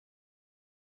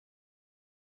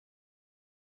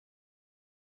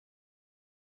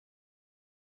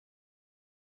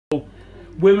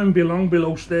women belong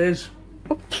below stairs.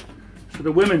 So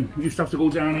the women used to have to go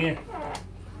down here.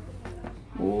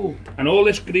 Oh. And all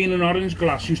this green and orange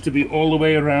glass used to be all the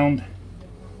way around.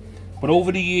 But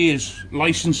over the years,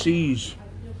 licensees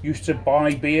used to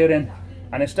buy beer in,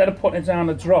 and instead of putting it down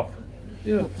a drop,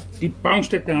 they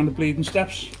bounced it down the bleeding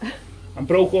steps and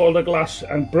broke all the glass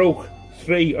and broke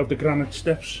 3 of the granite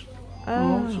steps.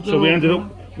 Oh. So we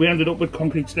ended up with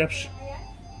concrete steps.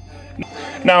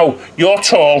 Now you're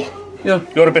tall,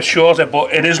 you're a bit shorter,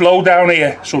 but it is low down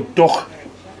here, so duck.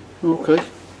 Okay.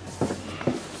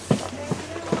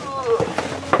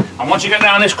 And once you get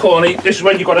down this corner, this is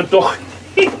when you've got to duck.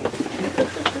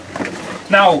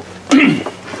 Now,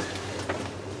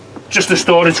 just a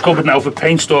storage cupboard now for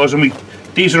paint stores, and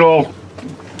these are all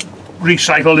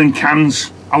recycled in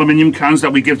cans, aluminium cans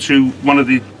that we give to one of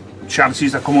the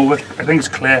charities that come over. I think it's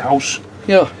Clare House.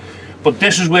 Yeah. But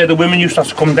this is where the women used to have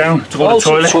to come down to go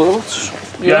to the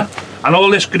toilet. Yeah. And all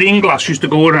this green glass used to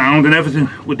go around and everything,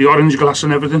 with the orange glass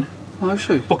and everything. I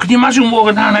see. But can you imagine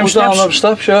walking down them steps? Down them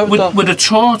steps, yeah. With a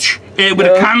torch, with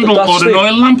a candle or an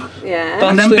oil lamp. Yeah.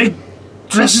 And then big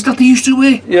dresses that they used to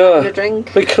wear. Yeah. A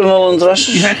drink. Big crinoline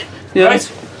dresses. Yeah.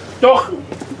 Right. Duck.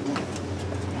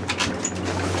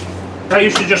 That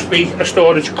used to just be a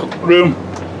storage room,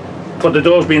 but the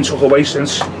door's been took away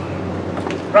since.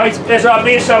 Right, there's our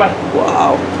beer cellar.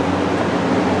 Wow.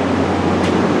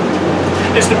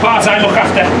 This is the part I look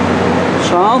after.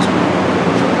 Sound?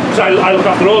 So I look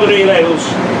after all the relays.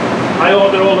 I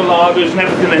order all the lagers and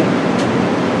everything in.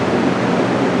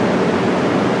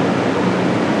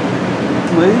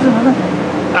 Amazing, isn't it?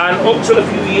 And up till a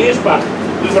few years back,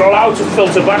 we were allowed to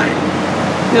filter back.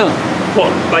 Yeah.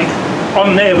 But like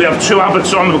on there, we have 2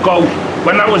 habits on the go.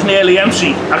 When that was nearly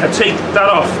empty, I could take that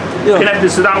off, connect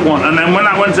it to that one, and then when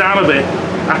that went down a bit,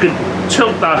 I could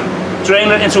tilt that,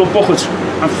 drain it into a bucket,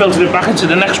 and filter it back into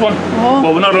the next one.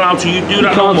 But we're not allowed to do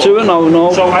that no more. You can't do it now, no.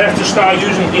 So I have to start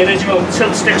using the original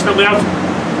tilt sticks that we have.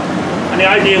 And the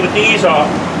idea with these are,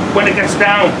 when it gets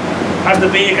down, as the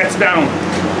beer gets down,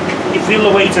 you feel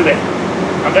the weight of it.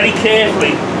 And very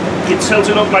carefully, you tilt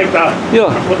it up like that,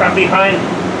 and put that behind.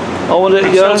 Oh, and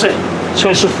tilt it.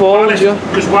 Tilt it forward,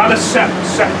 Because while it's set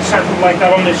like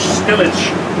that on this stillage,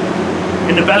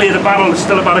 in the belly of the barrel, there's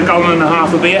still about 1.5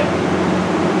 gallons of beer.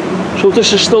 So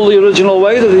this is still the original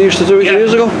way that they used to do it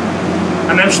years ago?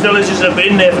 And them stillages have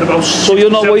been there for about 6 So you're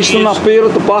not wasting that beer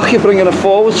at the back, you're bringing it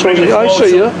forward? So I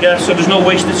see, yeah, so there's no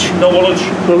wastage, no ullage.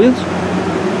 Brilliant.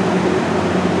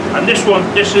 And this one,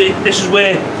 this is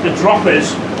where the drop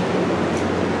is.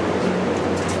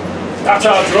 That's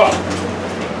our drop.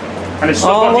 And it's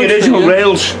still got the original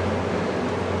rails.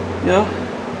 Yeah.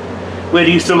 Where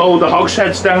they used to load the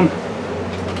hogsheads down.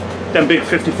 Them big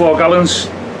 54 gallons.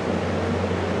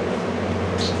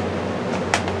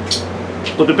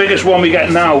 But the biggest one we get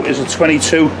now is a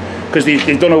 22, because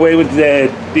they've done away with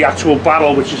the actual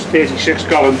barrel, which is 36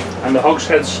 gallon, and the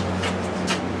hogsheads.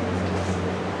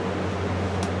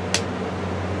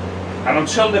 And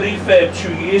until the refurb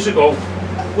 2 years ago,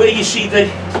 where you see the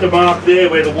mark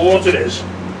there where the water is,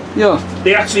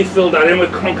 they actually filled that in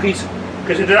with concrete,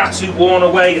 because it had actually worn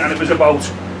away, and it was about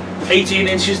 18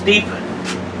 inches deep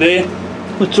there.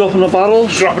 With dropping the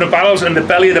barrels? Dropping the barrels, and the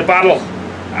belly of the barrel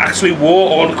actually wore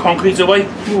all the concrete away.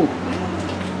 Ooh.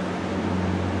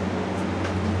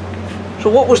 So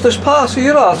what was this part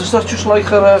here at? Is that just like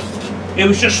a... It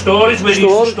was just storage, where you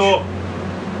used to store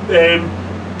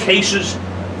cases.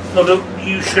 No,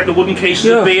 you used to get the wooden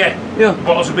cases of beer,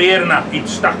 bottles of beer and that. You'd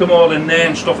stack them all in there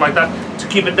and stuff like that to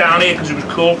keep it down here because it was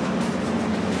cool.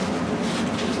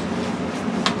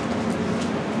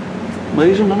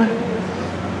 Amazing, isn't it?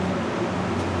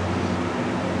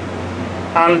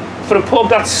 And for a pub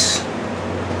that's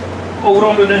over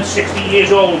 160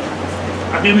 years old,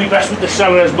 I do my best with the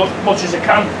cellar as much as I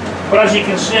can. But as you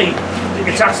can see,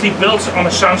 it's actually built on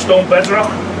a sandstone bedrock.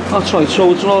 That's right,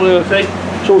 so it's not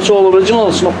so it's all original,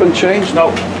 it's not been changed?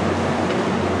 No.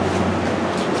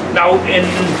 Now,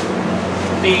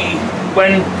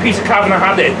 when Peter Kavanagh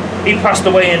had it, he passed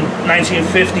away in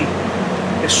 1950.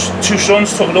 His 2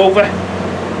 sons took it over.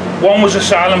 One was a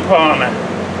silent partner,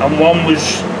 and one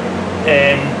was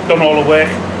done all the work.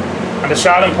 And the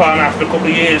silent partner, after a couple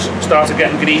of years, started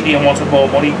getting greedy and wanted more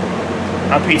money.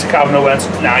 And Peter Kavanagh went,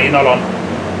 "Nah, you're not on."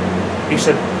 He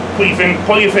said,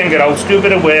 pull your finger out, do a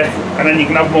bit of work, and then you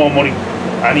can have more money.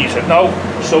 And he said, no.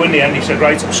 So in the end, he said,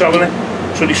 right, I'm selling it.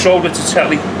 So they sold it to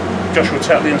Tetley, Joshua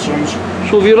Tetley and Sons.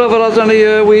 So have you ever had any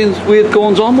weird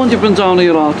goings on when you've been down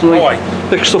here, Art? Like,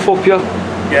 pick stuff up,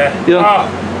 Yeah.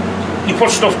 You put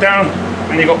stuff down,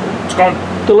 and you go, it's gone.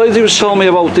 The lady was telling me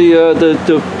about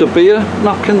the beer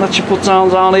napkin that she put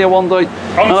down here one day,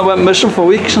 and I went missing for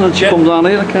weeks, and then she come down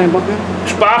here and came back here.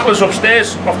 Sparklers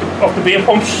upstairs off the beer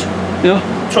pumps. Yeah.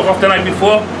 Took off the night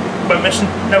before, went missing,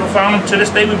 never found them. To this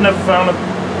day we've never found them.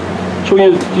 So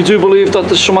you do believe that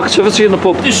there's some activity in the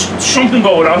pub? There's something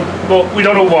going on, but we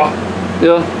don't know what.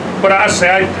 Yeah. But as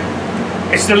I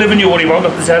say, it's the living you worry about,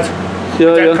 not the dead. Yeah,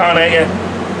 the dead yeah. can't hurt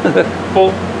you.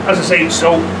 But as I say,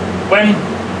 so when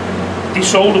they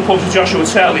sold the pub to Joshua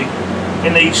Tetley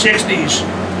in the 60s,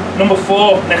 number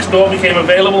 4 next door became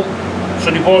available.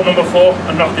 So they bought number 4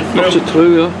 and knocked it through. Knocked it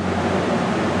through, yeah.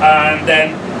 And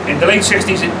then in the late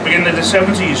 60s, beginning of the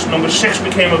 70s, number 6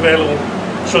 became available.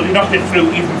 So they knocked it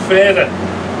through even further.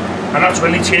 And that's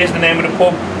when they changed the name of the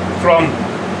pub from,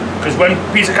 because when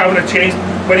Peter Kavanagh changed,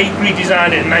 when he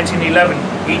redesigned it in 1911,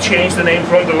 he changed the name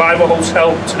from the Liver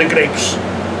Hotel to the Grapes.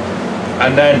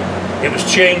 And then it was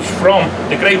changed from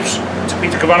the Grapes to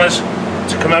Peter Kavanaghs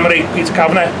to commemorate Peter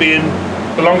Kavanagh being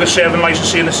the longest serving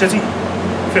licensee in the city,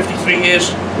 53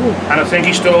 years. Ooh. And I think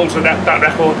he still holds that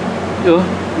record. Yeah,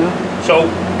 yeah. So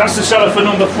that's the cellar for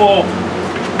number 4,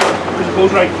 because it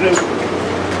goes right through.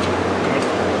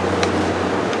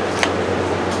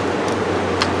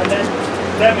 And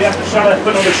then we have the cellar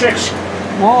for number 6.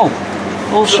 Wow.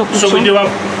 All so we do have,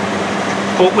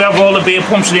 but we have all the beer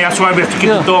pumps in here, that's why we have to keep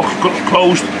the door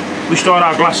closed. We store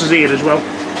our glasses here as well.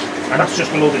 And that's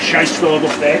just a load of shite stored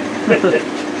up there.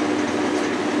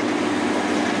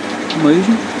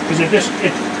 Amazing. Because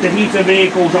if the heat of air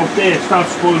goes out there, it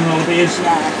starts spoiling all the beers.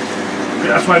 Yeah.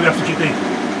 That's why we have to keep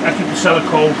the cellar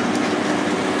cold.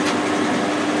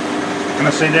 And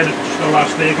I say they're just the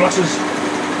last beer glasses.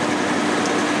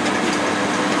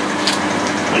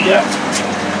 But yeah,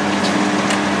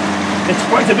 it's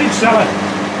quite a big cellar.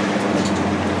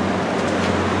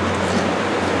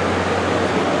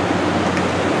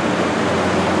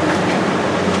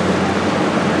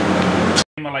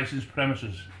 My licensed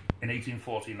premises in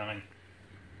 1849.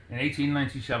 In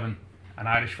 1897, an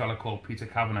Irish fella called Peter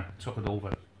Kavanagh took it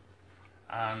over.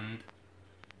 And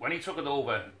when he took it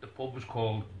over, the pub was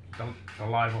called the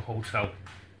Liver Hotel.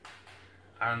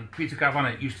 And Peter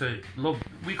Kavanagh used to love,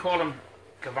 we call him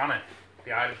Kavanagh,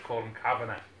 the Irish call him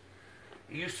Kavanagh.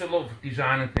 He used to love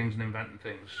designing things and inventing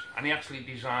things. And he actually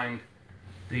designed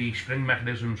the spring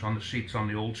mechanisms on the seats on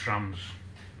the old trams.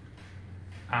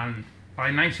 And by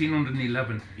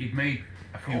 1911, he'd made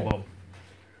a few bob,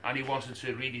 and he wanted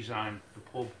to redesign the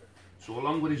pub. So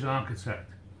along with his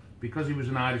architect, because he was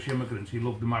an Irish immigrant, he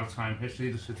loved the maritime history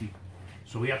of the city.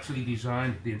 So he actually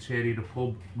designed the interior of the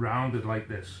pub rounded like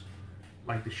this,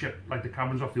 like the ship, like the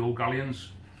cabins off the old galleons.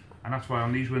 And that's why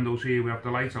on these windows here we have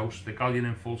the lighthouse, the galleon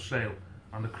in full sail,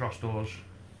 and the cross doors.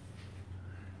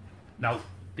 Now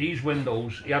these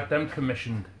windows, he had them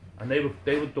commissioned, and they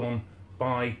were done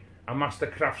by a master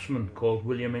craftsman called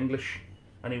William English.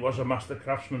 And he was a master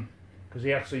craftsman because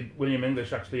William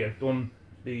English actually had done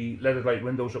the leaded light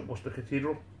windows at Worcester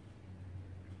Cathedral.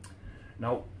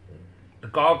 Now the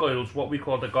gargoyles, what we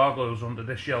call the gargoyles under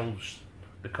the shelves,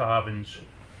 the carvings,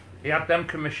 he had them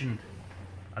commissioned,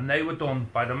 and they were done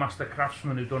by the master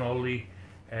craftsman who done all the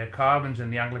carvings in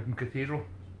the Anglican Cathedral.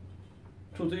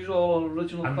 So these are all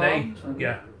original carvings?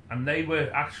 And they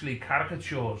were actually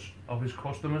caricatures of his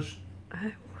customers.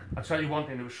 I'll tell you one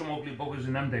thing, there were some ugly buggers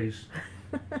in them days.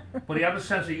 But he had a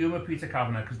sense of humour, Peter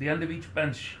Kavanagh, because the end of each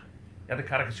bench he had a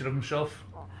caricature of himself.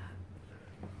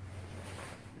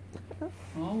 Oh,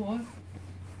 what?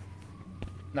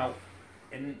 Now,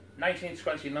 in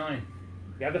 1929,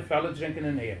 he had a fella drinking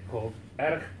in here called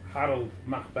Eric Harold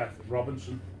Macbeth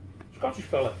Robinson, Scottish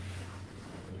fella.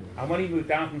 And when he moved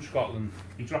down from Scotland,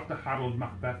 he dropped the Harold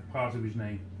Macbeth part of his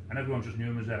name, and everyone just knew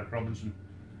him as Eric Robinson.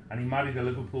 And he married a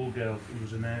Liverpool girl who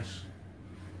was a nurse.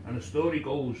 And the story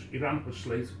goes, he ran up a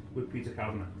slate with Peter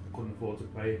Kavanagh, couldn't afford to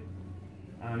pay it.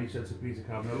 And he said to Peter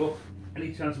Kavanagh, look,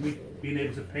 any chance of me being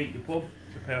able to paint your pub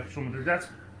to pay off some of the debt?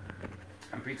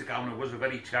 And Peter Kavanagh was a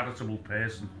very charitable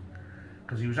person,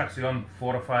 because he was actually on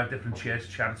 4 or 5 different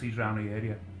charities around the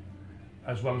area,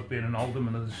 as well as being an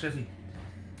alderman of the city.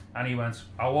 And he went,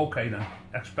 oh okay then,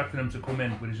 expecting him to come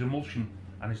in with his emulsion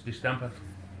and his distemper,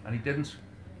 and he didn't.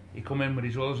 He come in with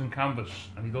his oils and canvas,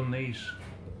 and he done these.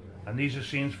 And these are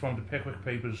scenes from the Pickwick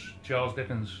Papers, Charles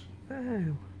Dickens.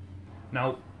 Oh.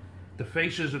 Now, the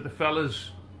faces of the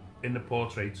fellas in the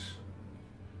portraits,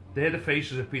 they're the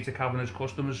faces of Peter Kavanagh's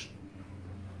customers.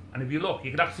 And if you look,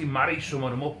 you could actually marry some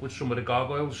of them up with some of the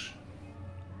gargoyles.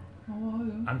 Oh,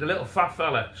 yeah. And the little fat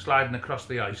fella sliding across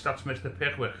the ice, that's Mr.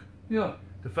 Pickwick. Yeah.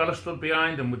 The fella stood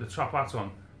behind him with the top hat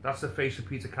on, that's the face of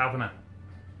Peter Kavanagh.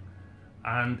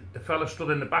 And the fella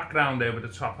stood in the background there with the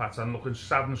top hat and looking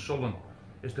sad and sullen,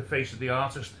 is the face of the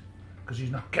artist, because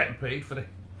he's not getting paid for it.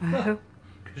 Wow.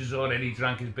 Because he's already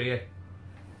drank his beer.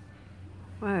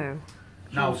 Wow.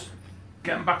 Now,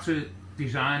 getting back to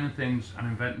designing things and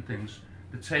inventing things,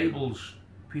 the tables,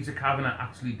 Peter Kavanagh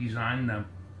actually designed them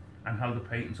and held a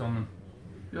patent on them.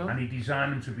 Yeah. And he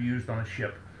designed them to be used on a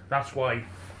ship. That's why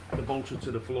they're bolted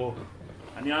to the floor.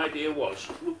 And the idea was,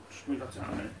 oops, move that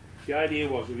down a minute. The idea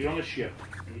was, if you're on a ship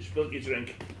and you spilt your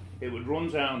drink, it would run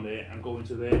down there and go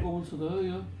into there. Go into there,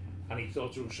 yeah. And he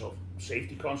thought to himself,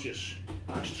 safety conscious,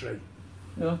 ashtray.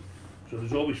 Yeah. So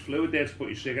there's always fluid there to put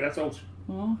your cigarette out.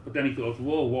 Oh. But then he thought,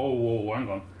 whoa, hang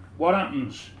on. What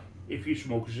happens if you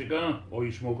smoke a cigar or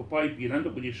you smoke a pipe? You'd end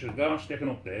up with your cigar sticking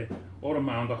up there or a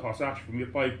mound of hot ash from your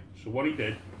pipe. So what he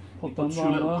did, he put two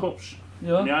little cups.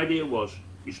 Yeah. And the idea was,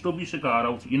 you stub your cigar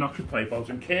out, you knock your pipe out,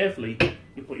 and carefully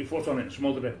you put your foot on it and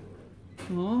smothered it.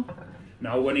 Oh.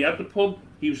 Now, when he had the pub,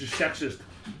 he was a sexist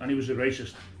and he was a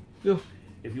racist. Yeah.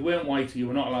 If you weren't white, you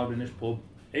were not allowed in this pub.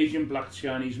 Asian, black,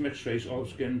 Chinese, mixed race, olive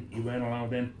skin, you weren't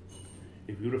allowed in.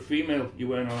 If you were a female, you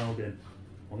weren't allowed in.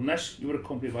 Unless you were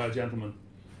accompanied by a gentleman.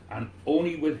 And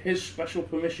only with his special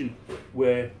permission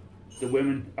were the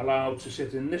women allowed to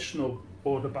sit in this snug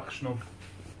or the back snug.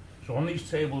 So on these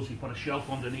tables, you put a shelf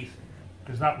underneath,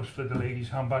 because that was for the ladies'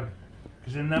 handbag.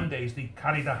 Because in them days, they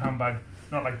carried a handbag,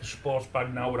 not like the sports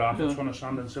bag now with half a ton of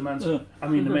sand and cement. Yeah. I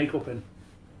mean, the makeup in.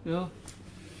 Yeah.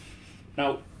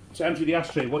 Now, to empty the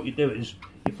ashtray, what you do is,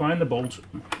 you find the bolt,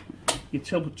 you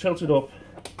tilt it up,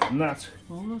 and that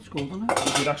Oh, that's good, isn't it?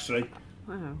 is your ashtray.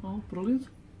 Wow. Oh, brilliant.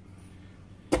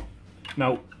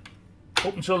 Now,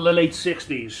 up until the late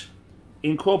 60s, he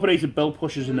incorporated bell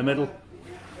pushers in the middle.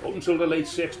 Up until the late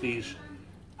 60s,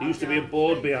 there used to be a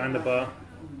board behind the bar.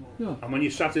 Yeah. And when you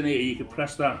sat in here, you could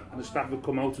press that, and the staff would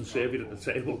come out and serve you at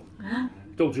the table.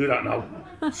 Don't do that now.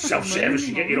 Self-service,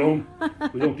 you get your own.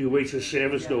 We don't do waitress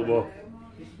service no more.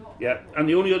 Yeah, and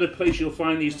the only other place you'll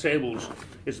find these tables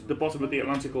is at the bottom of the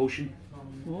Atlantic Ocean.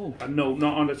 Oh. And no,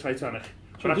 not on the Titanic.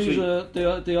 So But these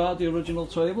actually, they are the original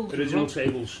tables? original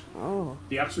tables. Oh.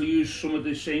 They actually use some of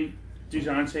the same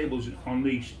design tables on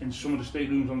these in some of the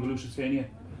staterooms on the Lusitania,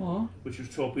 Oh, which was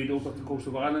torpedoed off the coast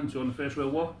of Ireland during the First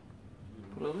World War.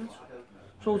 brilliant.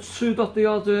 So it's true that they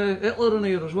had Hitler in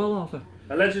here as well, aren't they?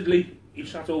 Allegedly, he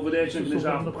sat over there drinking his Just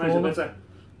half over a the pint of corner. bitter.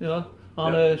 Yeah.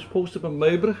 And Yeah. supposed to be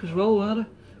Maybrick as well, weren't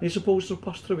they? He's supposed to have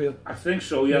passed through here. I think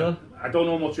so, yeah. Yeah. I don't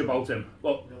know much about him,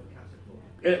 but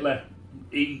Hitler,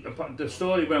 the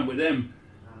story went with him.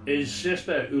 His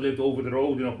sister, who lived over the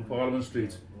road in Upper Parliament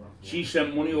Street, she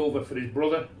sent money over for her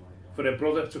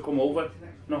brother to come over,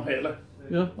 not Hitler,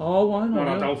 Yeah. Oh, why not? not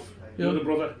Yeah. Adolf, the Yeah. other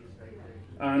brother.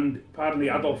 And apparently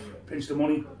Adolf pinched the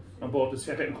money and bought the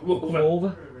ticket and come over. Come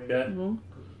over. Yeah. Oh,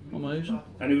 amazing.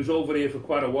 And he was over here for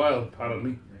quite a while,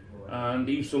 apparently. And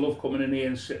he used to love coming in here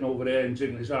and sitting over there and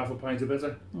drinking his half a pint of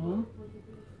bitter. Oh,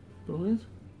 brilliant.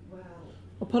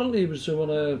 Apparently he was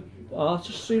doing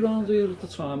artistry around here at the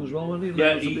time as well, when he Yeah,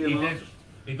 learned to he be an did. artist.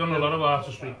 He done a lot of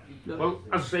artistry. Yeah. Well,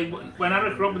 as I say, when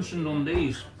Eric Robinson done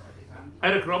these,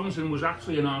 Eric Robinson was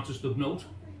actually an artist of note.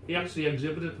 He actually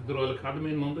exhibited at the Royal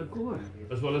Academy in London, Good.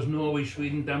 as well as Norway,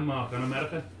 Sweden, Denmark and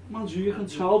America. Man, so you can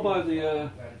tell by the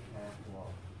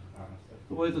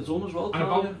way they're done as well, And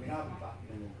can't you?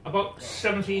 about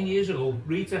 17 years ago,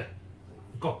 Rita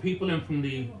got people in from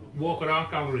the Walker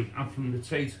Art Gallery and from the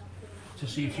Tate to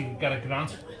see if she could get a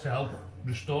grant to help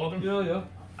restore them. Yeah, yeah.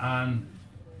 And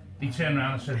they turned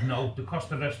around and said, no, the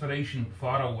cost of restoration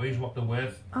far outweighs what they're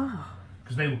worth. Oh.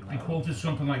 Because they quoted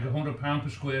something like £100 per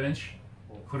square inch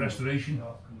for restoration,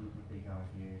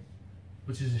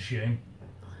 which is a shame.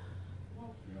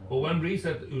 But when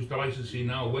Rita, who's delighted to see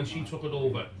now, when she took it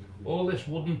over, all this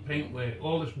wooden paintwork,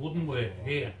 all this wooden work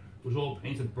here was all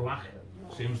painted black,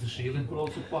 same as the ceiling.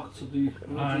 Brought it back to the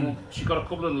original. And she got a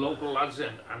couple of the local lads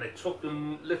in, and it took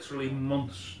them literally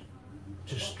months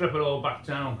to strip it all back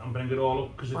down and bring it all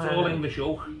up, because it's all English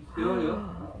oak. Yeah, yeah.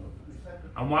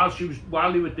 And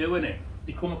while they were doing it,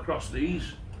 they come across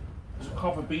these. There's a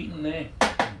copper beaten there,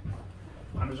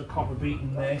 and there's a copper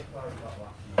beaten there.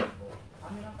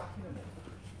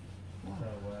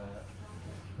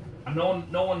 And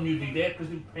no one knew they did because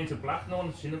they were painted black. No one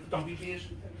had seen them for donkey's years.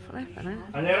 Flipping it.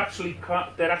 And they're actually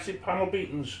panel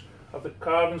beatings of the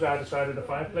carvings either side of the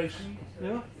fireplace.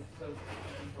 Yeah.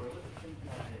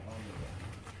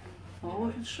 Oh,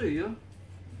 I can see, yeah.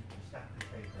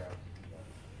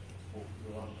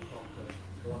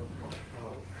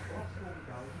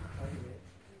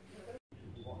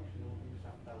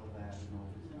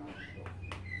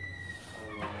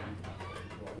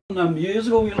 Years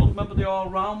ago, you know, remember the all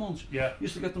round ones? Yeah.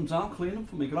 Used to get them down, clean them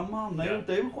for my grandma, and Yeah.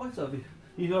 they were quite heavy.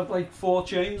 You had like 4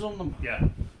 chains on them. Yeah,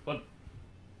 but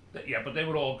Yeah, but they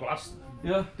were all glass.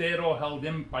 Yeah. They're all held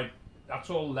in by, that's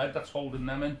all lead that's holding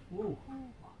them in. Whoa.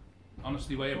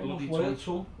 Honestly, weigh a bloody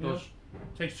ton. Does.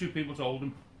 Takes 2 people to hold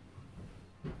them.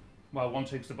 Well, one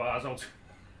takes the bars out.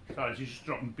 Sorry, he's just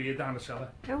dropping beer down the cellar.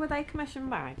 Who were they commissioned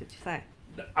by, did you say?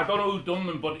 I don't know who done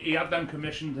them, but he had them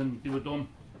commissioned and they were done.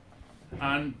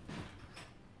 And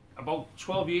about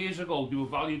 12 years ago, they were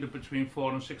valued at between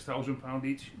 £4,000 and £6,000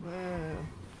 each. Wow.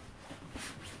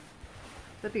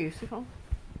 They're beautiful.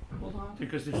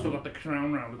 Because they've still got the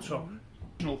crown round the top.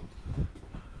 No.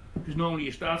 Because normally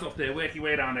you start off there, work your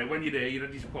way down there. When you're there, you're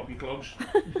ready to pop your clogs.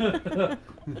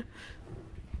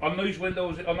 On those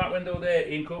windows, on that window there,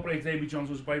 he incorporated Davy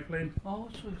Johnson's biplane. Oh,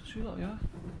 see that, yeah.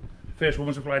 First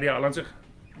woman to fly the Atlantic.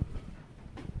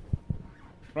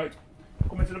 Right,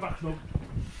 come into the back snug.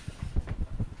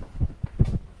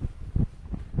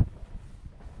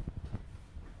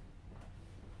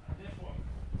 And this one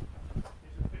is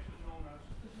officially known as.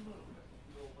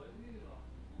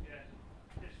 Yeah,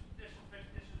 this is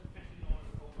officially known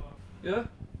as the Cold. Yeah.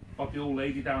 Of the old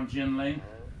lady down Gin Lane.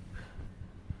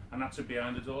 And that's it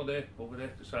behind the door there, over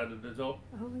there, the side of the door.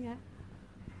 Oh, yeah.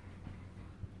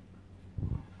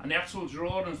 And the actual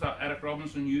drawings that Eric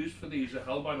Robinson used for these are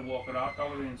held by the Walker Art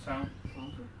Gallery in town.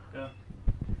 Yeah.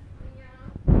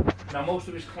 Now most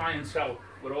of his clientele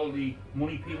were all the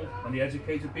money people and the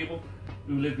educated people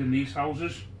who lived in these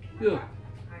houses. Yeah.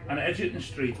 And Edgerton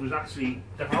Street was actually,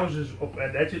 the houses up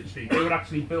at Edgerton Street, they were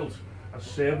actually built as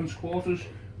servants' quarters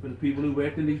for the people who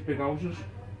worked in these big houses.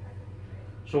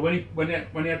 So when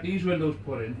he had these windows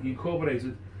put in, he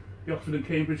incorporated the Oxford and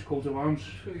Cambridge coat of arms.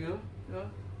 Sure, yeah, yeah.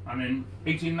 And in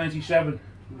 1897,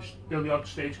 there was still the odd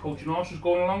stagecoach and horses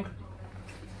going along.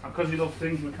 And because he loved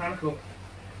things mechanical,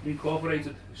 he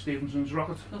incorporated Stephenson's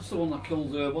rocket. That's the one that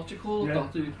killed, what do you call it? Yeah.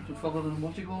 The fella in,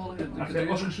 what do you call it? That's it,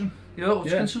 Hutchinson. Yeah,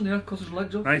 Hutchinson, yeah, cut his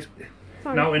legs off. Right.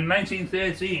 Sorry. Now in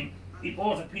 1913, he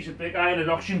bought a piece of big iron at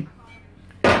auction.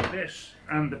 This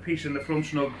and the piece in the front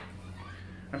snug.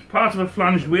 It's part of a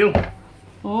flanged wheel.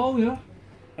 Oh, yeah.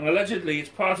 And allegedly it's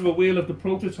part of a wheel of the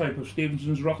prototype of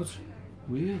Stephenson's rocket.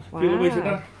 Weird. Wow. Feel the weight of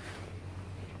that?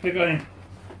 Big iron.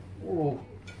 Oh.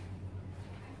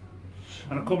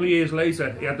 And a couple of years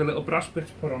later, he had the little brass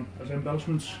bits put on as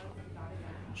embellishments.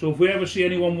 So if we ever see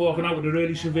anyone walking out with a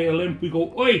really severe limp, we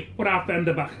go, "Oi, put our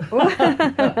fender back." Right,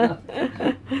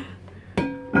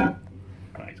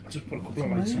 I'll just put a couple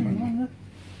of lights on.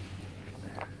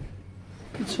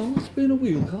 It's always been a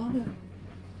wheel, can't it?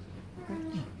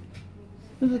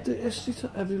 And it's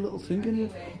every little thing in here,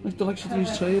 like the likes of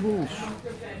these tables.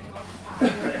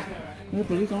 Yeah,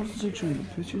 brilliant. I'll have to take some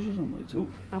pictures or something like that.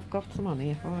 I've got some on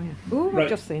here for you. Ooh, Right. I've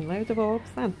just seen loads of orbs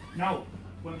then. Now,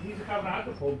 when Peter Kavanagh had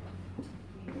the pub,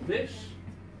 this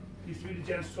used to be the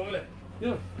gents' toilet.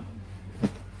 Yeah.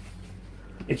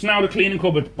 It's now the cleaning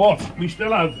cupboard, but we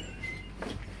still have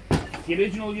the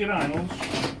original urinals,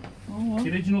 Oh,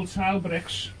 the original tile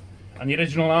bricks, and the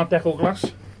original Art Deco glass.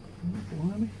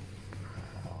 blimey.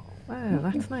 Wow,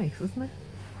 that's nice, isn't it?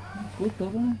 That's good, that,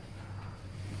 isn't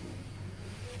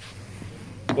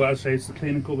it? Well, I'd say it's the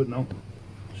cleaning cupboard now.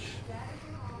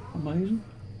 Amazing.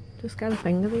 Just get a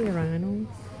finger with your urinals.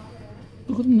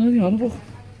 Look at them there, the animal.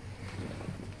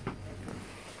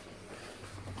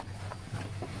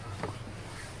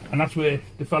 And that's where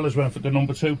the fellas went for the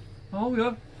number 2. Oh,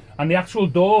 yeah. And the actual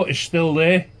door is still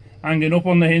there, hanging up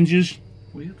on the hinges.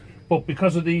 Weird. But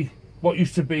because of the what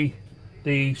used to be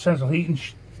the central heating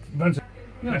vents,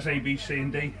 Yeah. S, A, B, C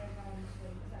and D.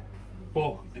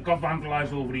 But it got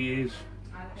vandalised over the years,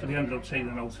 so they ended up taking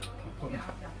it out,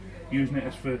 using it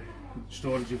as for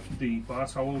storage of the bar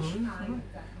towels.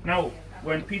 Now,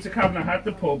 when Peter Kavanagh had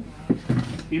the pub,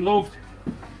 he loved,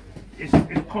 his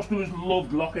customers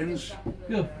loved lock-ins.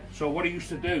 Yeah. So what he used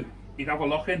to do, he'd have a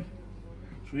lock-in.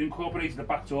 So he incorporated the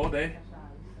back door there.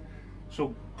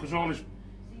 So, because all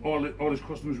his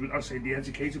customers would, I'd say the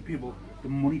educated people, the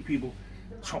money people,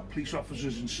 top police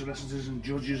officers and solicitors and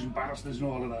judges and barristers and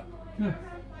all of that. Yeah.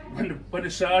 When the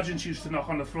sergeants used to knock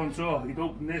on the front door, he'd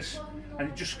open this and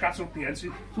he'd just scatter up the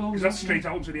entry. Because that's straight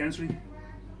out to the entry.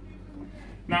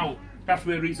 Now, that's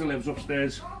where Rita lives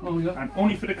upstairs. Oh, yeah. And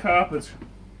only for the carpet,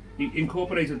 he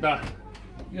incorporated that.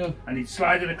 Yeah. And he'd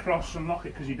slide it across and lock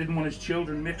it because he didn't want his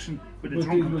children mixing with the With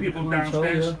drunken the people clientele,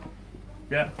 downstairs.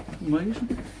 Yeah.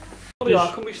 Amazing. Oh,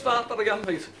 yeah, can we start that again,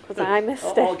 mate? Because I missed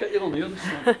I'll it. get you on the other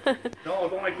side. No, I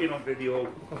don't like being on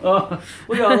video. Well,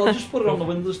 yeah, I'll just put it on the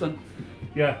windows then.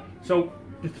 Yeah. So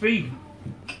the 3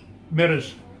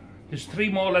 mirrors, there's 3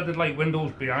 more leaded light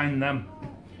windows behind them.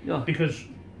 Yeah. Because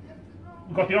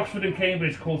we've got the Oxford and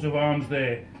Cambridge coat of arms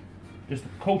there. There's the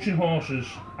coach and horses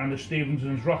and the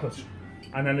Stephenson's rockets.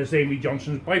 And then there's Amy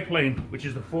Johnson's biplane, which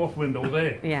is the 4th window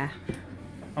there. Yeah.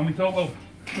 And we thought, well,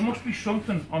 there must be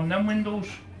something on them windows.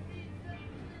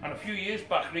 And a few years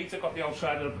back, Rita got the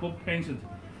outside of the pub painted,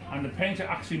 and the painter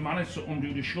actually managed to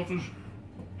undo the shutters,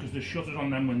 because there's shutters on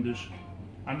them windows.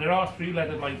 And there are 3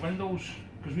 leaded light windows,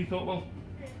 because we thought, well,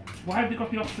 why have they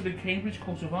got the Oxford and Cambridge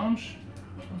coat of arms?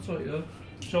 That's right, yeah.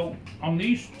 So on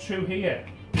these 2 here,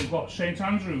 they've got St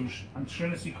Andrews and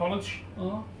Trinity College,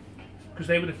 Oh, because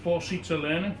they were the 4 seats of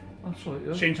learning. that's right,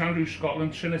 yeah. St Andrews,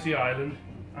 Scotland, Trinity Ireland,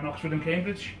 and Oxford and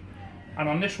Cambridge. And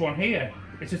on this one here,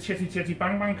 it's a Titty Titty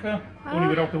Bang Bang car, only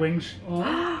without the wings.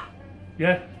 Oh,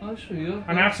 Yeah. I see, yeah.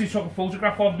 And I actually took a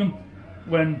photograph of them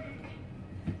when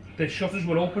the shutters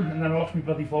were open, and then I lost my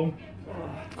bloody phone.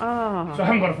 Oh. So I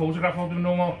haven't got a photograph of them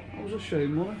no more. That was a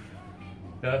shame, wasn't it?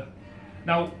 Yeah.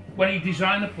 Now, when he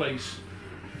designed the place,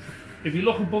 if you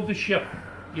look above the ship,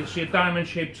 you'll see a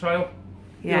diamond-shaped tile.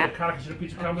 You know, Yeah. the character of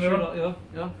Peter I see Kavanagh. that, yeah,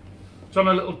 yeah. It's on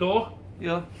a little door,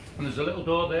 Yeah. and there's a little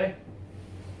door there,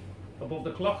 above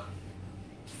the clock.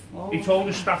 Oh, He told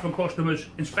his staff and customers,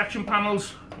 inspection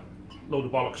panels, load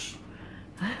of bollocks.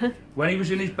 When he was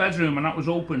in his bedroom and that was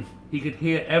open, he could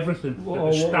hear everything that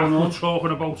Whoa, the staff whoa, were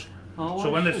talking about. Oh, So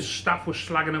I when the see. staff was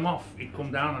slagging him off, he'd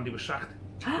come down and he was sacked.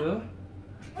 Yeah.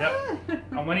 Yep.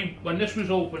 And when this was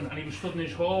open and he was stood in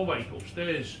his hallway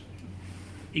upstairs,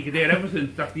 he could hear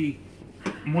everything that the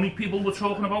money people were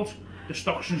talking about, the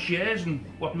stocks and shares and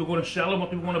what they were going to sell and what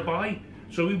they were going to buy.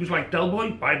 So he was like Del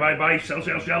Boy, buy, sell,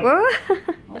 sell, sell. That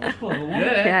was clever, wasn't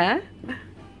it? Yeah. Yeah.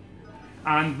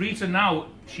 And Rita now,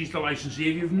 she's the licensee.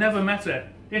 If you've never met her,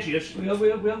 here she is. We have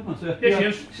met her.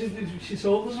 Yes, yes. She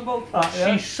told us about that,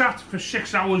 yeah. She sat for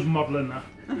 6 hours modelling that.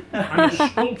 And the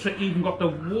sculptor even got the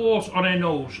wart on her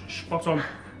nose spot on.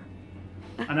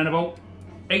 And then about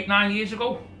 8-9 years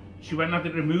ago, she went and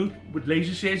had it removed with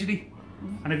laser surgery.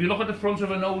 And if you look at the front of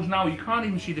her nose now, you can't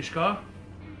even see the scar.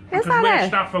 Is Because we're that it?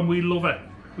 staff and we love her.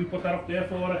 We put that up there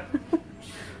for her.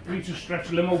 Rita's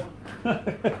stretch limo.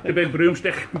 The big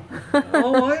broomstick.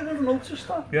 Oh, I never noticed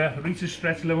that. Yeah, Rita's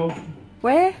stretch limo.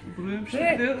 Where?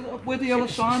 Broomstick there, where the yellow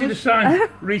sign See the is. sign?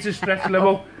 Rita's stretch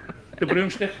limo. The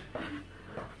broomstick.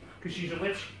 Because she's a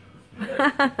witch.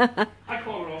 I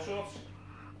call her all sorts.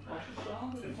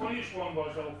 The funniest one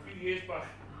was a few years back.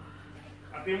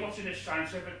 I've been watching this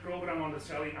scientific programme on the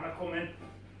telly and I come in.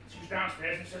 She was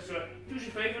downstairs and says to her, "Do us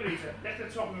a favour, Rita, lick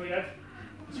the top of my head."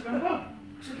 And she went, "What?" I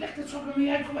said, "Lick the top of my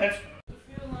head, come ahead."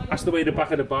 That's the way the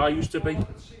back of the bar used to be.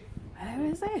 Where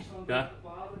is it? Yeah.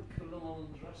 Wow.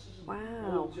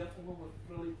 Oh,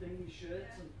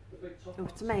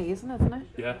 it's amazing, isn't it?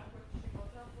 Yeah.